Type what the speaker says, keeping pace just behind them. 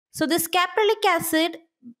So this caprylic acid,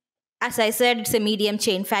 as I said, it's a medium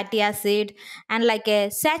chain fatty acid and like a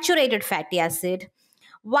saturated fatty acid.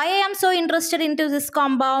 Why I am so interested into this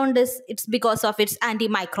compound is it's because of its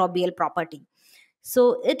antimicrobial property.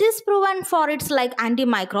 So it is proven for its like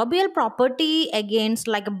antimicrobial property against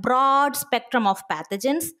like a broad spectrum of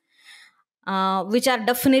pathogens, which are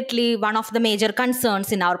definitely one of the major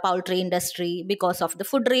concerns in our poultry industry because of the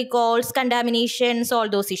food recalls, contaminations, all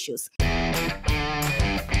those issues.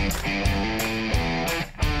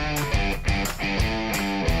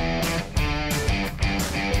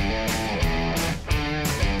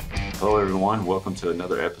 Hello, everyone. Welcome to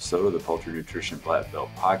another episode of the Poultry Nutrition Blackbelt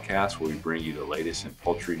Podcast, where we bring you the latest in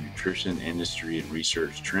poultry nutrition industry and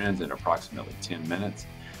research trends in approximately 10 minutes.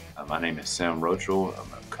 My name is Sam Rochel.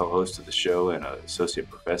 I'm a co-host of the show and an associate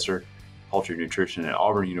professor of poultry nutrition at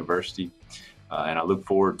Auburn University. And I look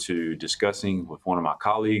forward to discussing with one of my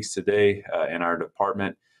colleagues today in our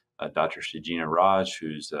department, Dr. Shijina Raj,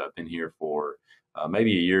 who's been here for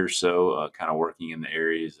maybe a year or so, kind of working in the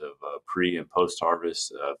areas of pre and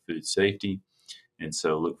post-harvest food safety. And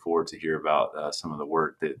so look forward to hear about some of the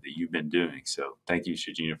work that you've been doing. So thank you,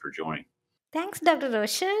 Shijina, for joining. Thanks, Dr.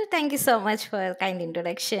 Rochelle. Thank you so much for a kind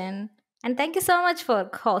introduction. And thank you so much for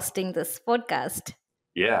hosting this podcast.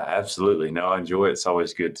 Yeah, absolutely. No, I enjoy it. It's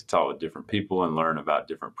always good to talk with different people and learn about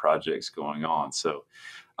different projects going on. So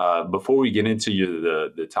before we get into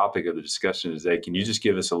the topic of the discussion today, can you just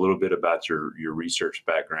give us a little bit about your research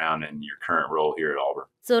background and your current role here at Auburn?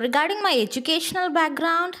 So, regarding my educational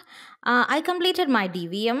background, I completed my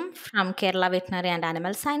DVM from Kerala Veterinary and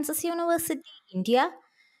Animal Sciences University, India.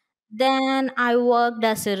 Then I worked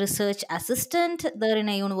as a research assistant there in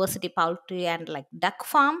a university poultry and like duck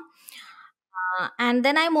farm. And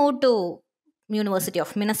then I moved to University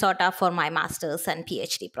of Minnesota for my master's and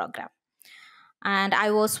PhD program. And I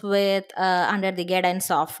was with under the guidance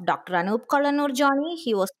of Dr. Anup Kolanur Johnny.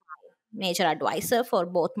 He was my major advisor for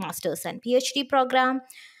both master's and PhD program.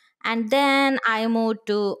 And then I moved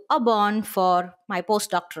to Auburn for my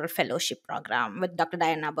postdoctoral fellowship program with Dr.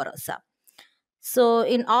 Diana Barosa. So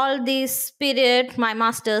in all this period, my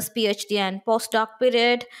master's, PhD, and postdoc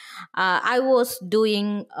period, I was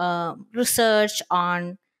doing research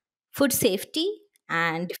on food safety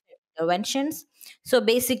and different interventions. So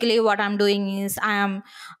basically, what I'm doing is I am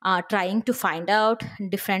trying to find out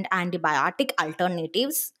different antibiotic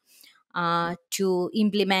alternatives to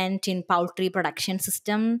implement in poultry production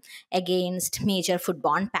system against major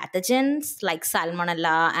foodborne pathogens like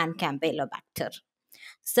Salmonella and Campylobacter.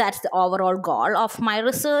 So that's the overall goal of my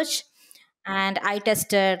research. And I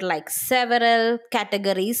tested like several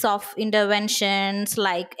categories of interventions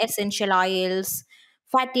like essential oils,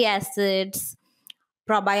 fatty acids,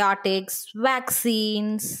 probiotics,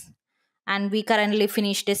 vaccines, and we currently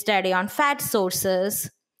finished a study on fat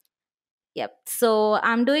sources. Yep. So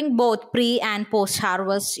I'm doing both pre and post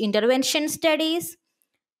harvest intervention studies.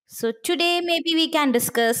 So today maybe we can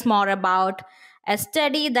discuss more about a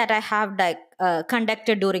study that I have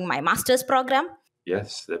conducted during my master's program.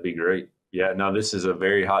 Yes, that'd be great. Yeah, no, this is a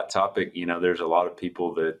very hot topic. There's a lot of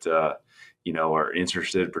people that, are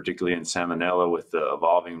interested, particularly in salmonella with the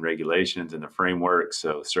evolving regulations and the framework.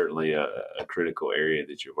 So certainly a critical area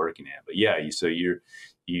that you're working at. But yeah,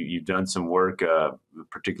 you've done some work,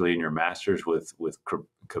 particularly in your master's with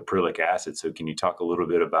caprylic acid. So can you talk a little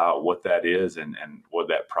bit about what that is and what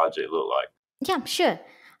that project looked like? Yeah, sure.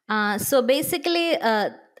 So basically,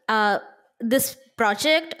 this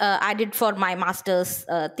project I did for my master's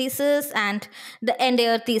thesis, and the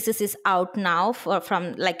entire thesis is out now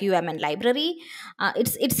from like UMN library.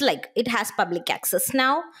 It's like it has public access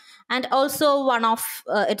now, and also one of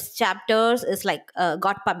its chapters is like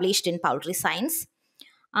got published in Poultry Science.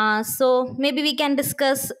 So maybe we can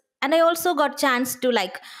discuss, and I also got chance to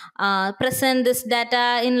like present this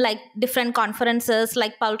data in like different conferences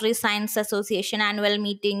like Poultry Science Association annual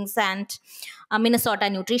meetings and Minnesota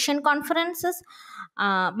nutrition conferences.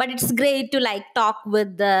 But it's great to like talk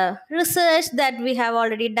with the research that we have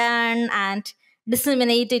already done and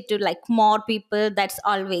disseminate it to like more people. That's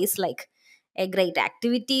always like a great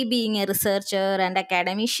activity being a researcher and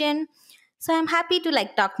academician. So I'm happy to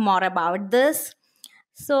like talk more about this.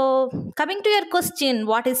 So, coming to your question,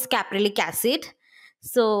 what is caprylic acid?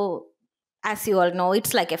 So, as you all know,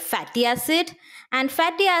 it's like a fatty acid, and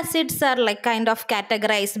fatty acids are like kind of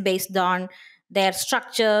categorized based on their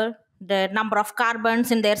structure, the number of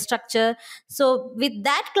carbons in their structure. So, with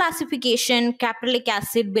that classification, caprylic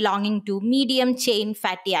acid belonging to medium chain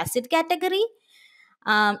fatty acid category.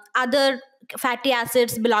 Other fatty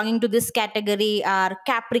acids belonging to this category are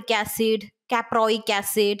capric acid, caproic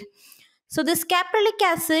acid. So this caprylic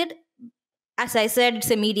acid as I said,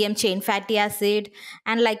 it's a medium chain fatty acid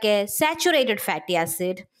and like a saturated fatty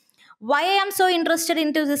acid. Why I am so interested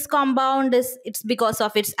into this compound is it's because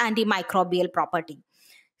of its antimicrobial property.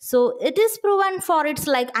 So it is proven for its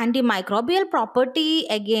like antimicrobial property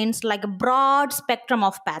against like a broad spectrum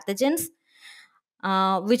of pathogens,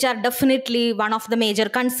 which are definitely one of the major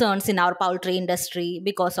concerns in our poultry industry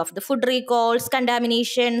because of the food recalls,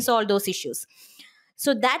 contaminations, all those issues.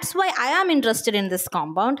 So that's why I am interested in this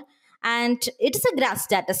compound. And it is a grass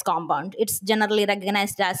status compound. It's generally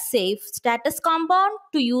recognized as safe status compound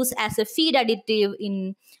to use as a feed additive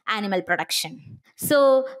in animal production.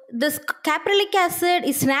 So this caprylic acid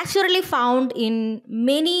is naturally found in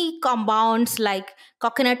many compounds like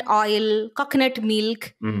coconut oil, coconut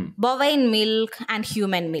milk, bovine milk, and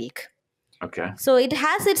human milk. Okay. So it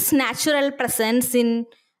has its natural presence in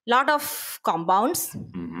lot of compounds.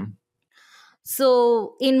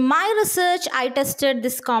 So in my research, I tested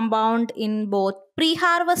this compound in both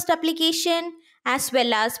pre-harvest application as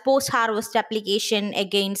well as post-harvest application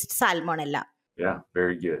against Salmonella. Yeah,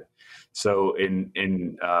 very good. So in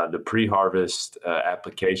the pre-harvest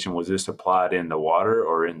application, was this applied in the water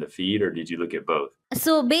or in the feed, or did you look at both?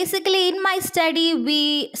 So basically, in my study,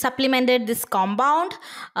 we supplemented this compound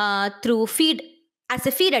through feed as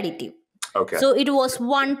a feed additive. Okay. So it was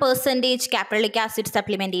 1% caprylic acid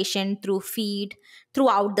supplementation through feed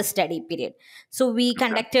throughout the study period. So we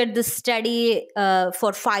conducted this study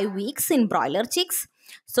for 5 weeks in broiler chicks.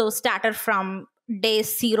 So started from day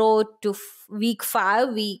 0 to week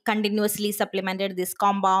 5, we continuously supplemented this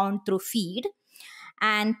compound through feed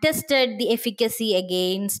and tested the efficacy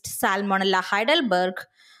against Salmonella Heidelberg,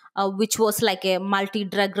 which was like a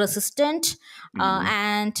multi-drug resistant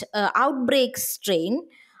and outbreak strain.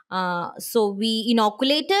 So we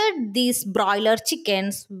inoculated these broiler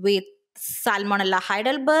chickens with Salmonella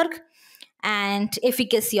Heidelberg, and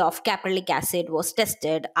efficacy of caprylic acid was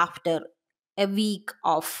tested after a week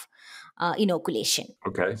of inoculation.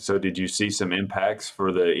 Okay. So did you see some impacts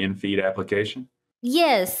for the in-feed application?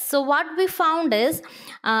 Yes. So what we found is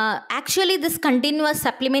actually this continuous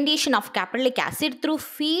supplementation of caprylic acid through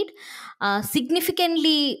feed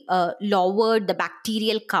significantly lowered the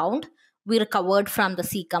bacterial count we recovered from the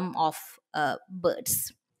cecum of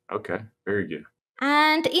birds. Okay, very good.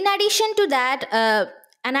 And in addition to that,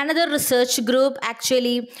 another research group,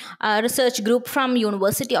 research group from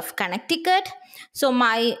University of Connecticut. So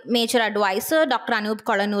my major advisor, Dr. Anup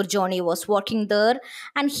Kolanur Joni, was working there,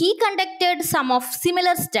 and he conducted some of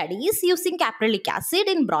similar studies using caprylic acid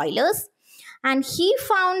in broilers, and he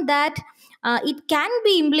found that it can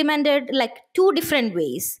be implemented like two different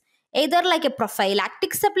ways, either like a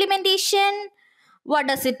prophylactic supplementation. What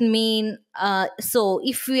does it mean? So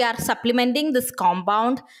if we are supplementing this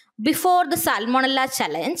compound before the Salmonella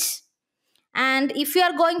challenge, and if we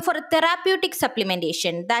are going for a therapeutic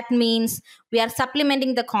supplementation, that means we are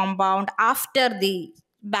supplementing the compound after the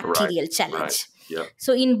bacterial challenge. Right. Yeah.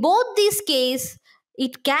 So in both these cases,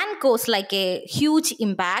 it can cause like a huge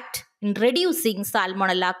impact in reducing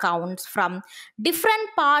Salmonella counts from different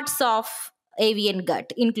parts of avian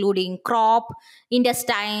gut, including crop,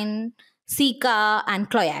 intestine, ceca, and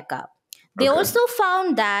cloaca. They also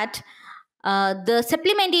found that the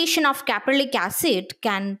supplementation of caprylic acid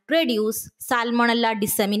can reduce Salmonella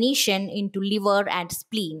dissemination into liver and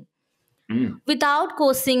spleen without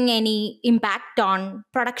causing any impact on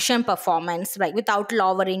production performance, right? Without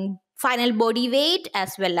lowering final body weight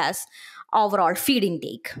as well as overall feed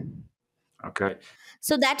intake. Okay.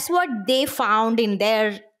 So that's what they found in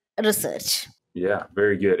their research. Yeah,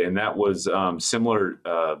 very good. And that was similar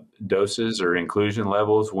doses or inclusion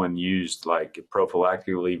levels when used like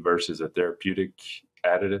prophylactically versus a therapeutic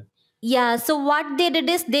additive? Yeah, so what they did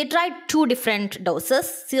is they tried two different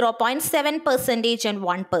doses, 0.7% and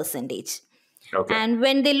 1%. Okay. And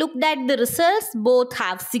when they looked at the results, both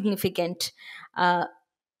have significant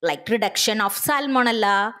like reduction of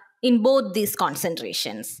Salmonella in both these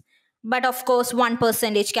concentrations. But of course, 1%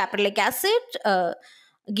 caprylic acid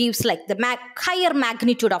gives like the higher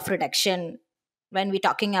magnitude of reduction when we're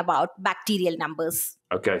talking about bacterial numbers.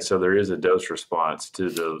 Okay, so there is a dose response to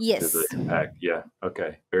the impact. Yeah,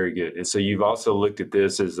 okay, very good. And so you've also looked at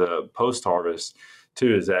this as a post-harvest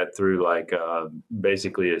too. Is that through like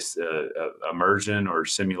basically a immersion or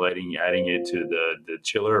simulating, adding it to the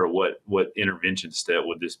chiller, or what intervention step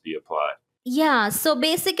would this be applied? Yeah, so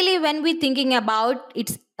basically when we're thinking about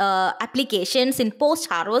its applications in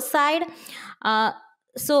post-harvest side,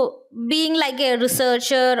 so being like a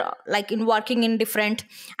researcher, like in working in different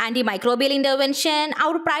antimicrobial intervention,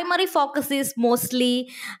 our primary focus is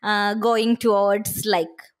mostly going towards like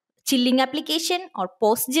chilling application or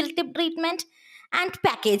post-gill tip treatment and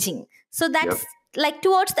packaging. So Yep. that's like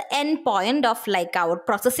towards the end point of like our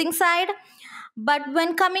processing side. But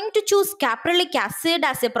when coming to choose caprylic acid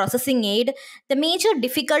as a processing aid, the major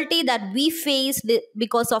difficulty that we faced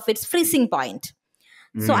because of its freezing point.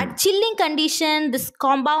 So at Mm. chilling condition, this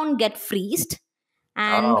compound get freezed,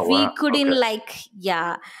 and Oh, we wow. couldn't Okay. like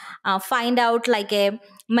find out like a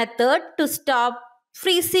method to stop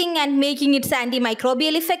freezing and making its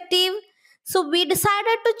antimicrobial effective. So we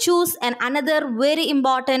decided to choose another very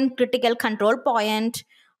important critical control point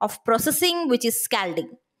of processing, which is scalding.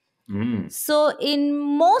 Mm. So in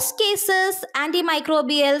most cases,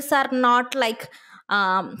 antimicrobials are not like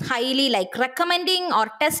highly like recommending or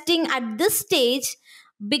testing at this stage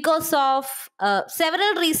because of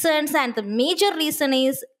several reasons, and the major reason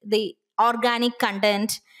is the organic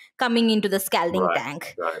content coming into the scalding Right.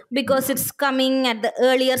 tank, Right. because Mhm. it's coming at the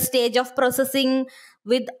earlier stage of processing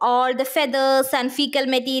with all the feathers and fecal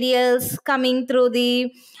materials coming through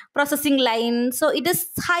the processing line. So it is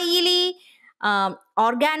highly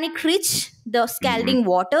organic rich, the Mhm. scalding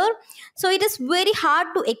water. So it is very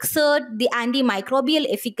hard to exert the antimicrobial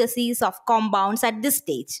efficacies of compounds at this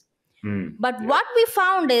stage. Mm. But Yep. what we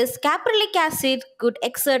found is caprylic acid could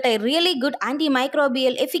exert a really good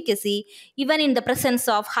antimicrobial efficacy even in the presence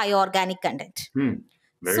of high organic content. Hmm.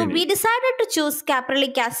 So Very we neat. decided to choose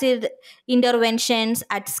caprylic acid interventions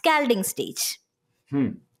at scalding stage. Hmm.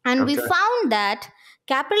 And we Okay. found that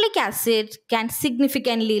caprylic acid can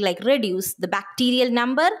significantly like reduce the bacterial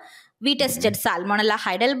number. We tested Mhm. Salmonella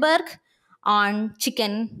Heidelberg on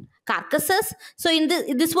chicken carcasses. So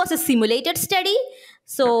this was a simulated study.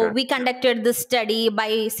 So Okay. we conducted this study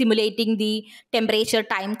by simulating the temperature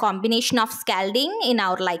time combination of scalding in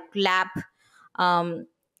our like lab um,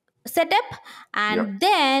 setup, Yep. and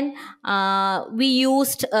then we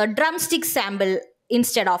used a drumstick sample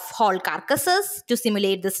instead of whole carcasses to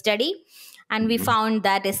simulate the study, and we Mhm. found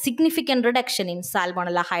that a significant reduction in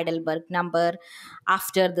Salmonella Heidelberg number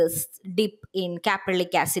after this dip in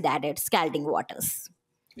caprylic acid added scalding waters.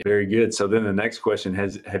 Very good. So then the next question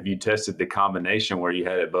have you tested the combination where you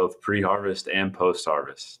had it both pre-harvest and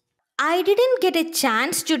post-harvest? I didn't get a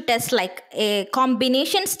chance to test like a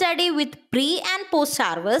combination study with pre and post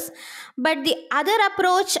harvest, but the other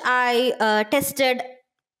approach I tested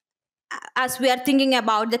as we are thinking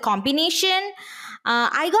about the combination,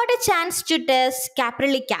 I got a chance to test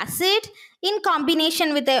caprylic acid in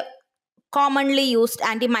combination with a commonly used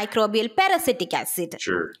antimicrobial parasitic acid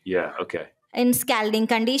Sure. Yeah. Okay. in scalding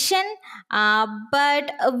condition,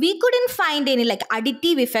 but we couldn't find any like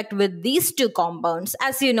additive effect with these two compounds.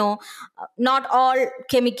 As you know, not all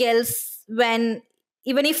chemicals, when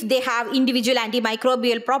even if they have individual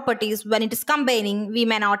antimicrobial properties, when it is combining we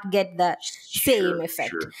may not get the same Sure. effect.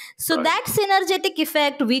 Sure. So Right. that synergetic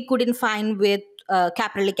effect we couldn't find with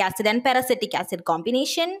caprylic acid and parasitic acid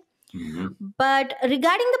combination. Mhm. But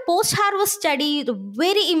regarding the post harvest study, the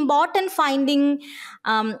very important finding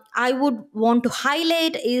I would want to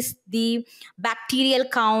highlight is the bacterial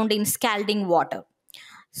count in scalding water.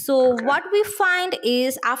 So, Okay. what we find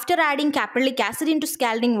is after adding caprylic acid into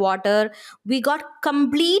scalding water, we got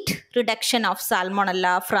complete reduction of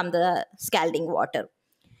salmonella from the scalding water,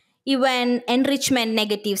 even enrichment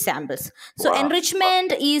negative samples. So Wow.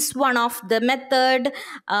 enrichment is one of the method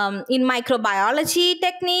in microbiology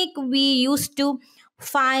technique we used to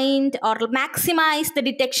find or maximize the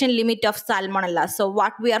detection limit of salmonella. So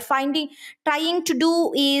what we are finding trying to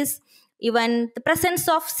do is, even the presence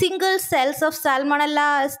of single cells of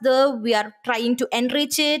salmonella is the we are trying to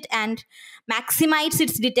enrich it and maximize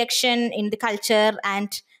its detection in the culture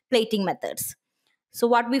and plating methods. So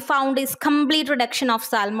what we found is complete reduction of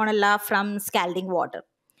salmonella from scalding water.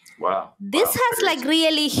 Wow. This Wow. has Very like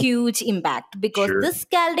really huge impact because sure. this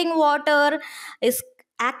scalding water is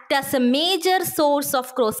act as a major source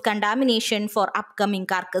of cross contamination for upcoming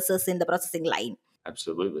carcasses in the processing line.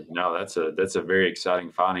 Absolutely. No, that's a very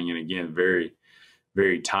exciting finding, and again, very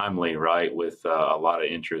timely, right? With a lot of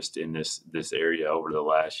interest in this area over the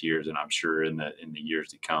last years, and I'm sure in the years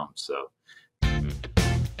to come. So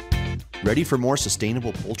Ready for more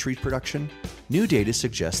sustainable poultry production? New data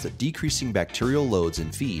suggests that decreasing bacterial loads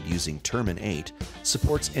in feed using Termin 8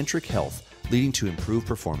 supports enteric health, leading to improved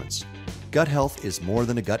performance. Gut health is more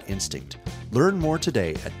than a gut instinct. Learn more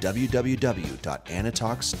today at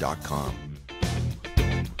www.anatox.com.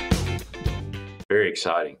 very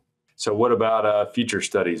exciting. So what about future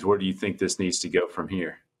studies? Where do you think this needs to go from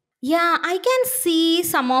here? Yeah, I can see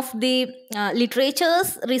some of the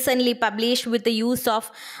literatures recently published with the use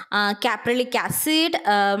of caprylic acid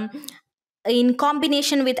in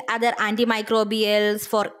combination with other antimicrobials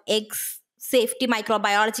for eggs safety,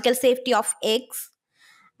 microbiological safety of eggs.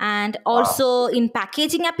 and also in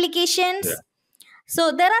packaging applications. Yeah.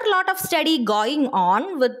 So there are a lot of study going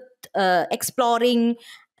on with exploring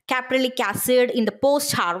caprylic acid in the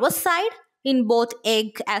post-harvest side, in both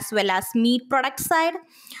egg as well as meat product side.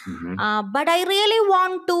 But I really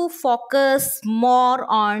want to focus more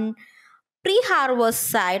on pre-harvest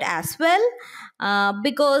side as well,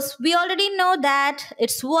 because we already know that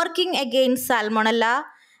it's working against salmonella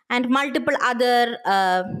and multiple other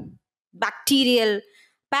bacterial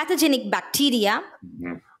pathogenic bacteria.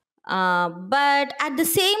 But at the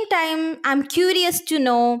same time, I'm curious to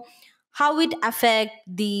know how it affects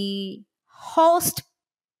the host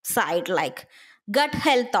side, like gut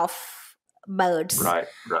health of birds, Right.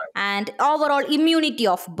 and overall immunity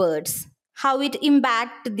of birds, how it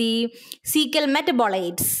impact the cecal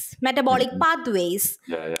metabolic pathways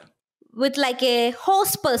Yeah. with like a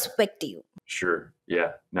host perspective. Sure.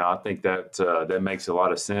 Yeah. No, I think that that makes a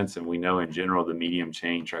lot of sense. And we know in general, the medium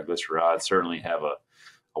chain triglycerides certainly have a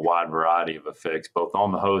wide variety of effects, both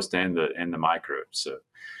on the host and the microbes. So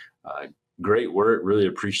great work. Really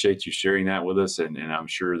appreciate you sharing that with us. And I'm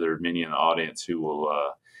sure there are many in the audience who will,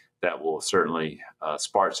 that will certainly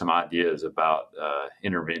spark some ideas about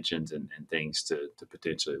interventions and things to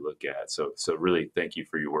potentially look at. So really thank you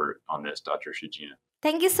for your work on this, Dr. Shijina.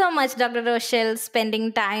 Thank you so much, Dr. Rochelle,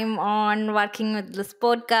 spending time on working with this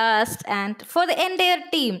podcast, and for the entire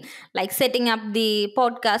team, like setting up the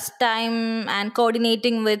podcast time and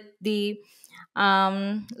coordinating with the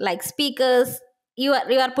like speakers. You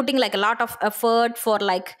are putting like a lot of effort for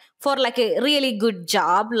like a really good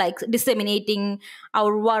job, like disseminating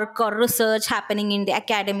our work or research happening in the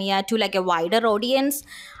academia to like a wider audience.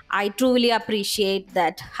 I truly appreciate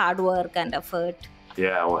that hard work and effort.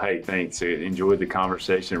 Yeah, well, hey, thanks. I enjoyed the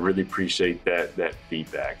conversation. Really appreciate that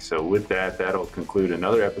feedback. So with that, that'll conclude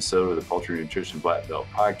another episode of the Poultry Nutrition Blackbelt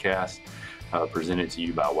Podcast, presented to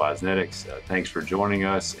you by Wisenetics. Thanks for joining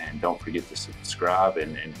us, and don't forget to subscribe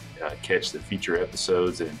and catch the future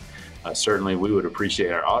episodes. And certainly we would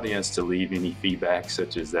appreciate our audience to leave any feedback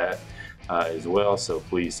such as that as well. So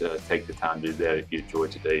please take the time to do that if you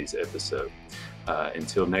enjoyed today's episode.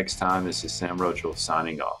 Until next time, this is Sam Rochelle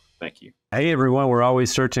signing off. Thank you. Hey everyone, we're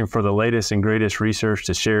always searching for the latest and greatest research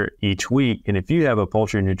to share each week. And if you have a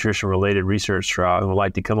poultry nutrition related research trial and would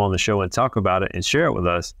like to come on the show and talk about it and share it with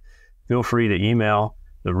us, feel free to email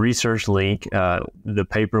the research link, the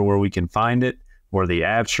paper where we can find it, or the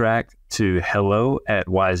abstract to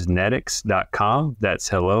hello@wisenetics.com. That's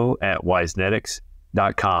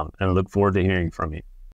hello@wisenetics.com. And I look forward to hearing from you.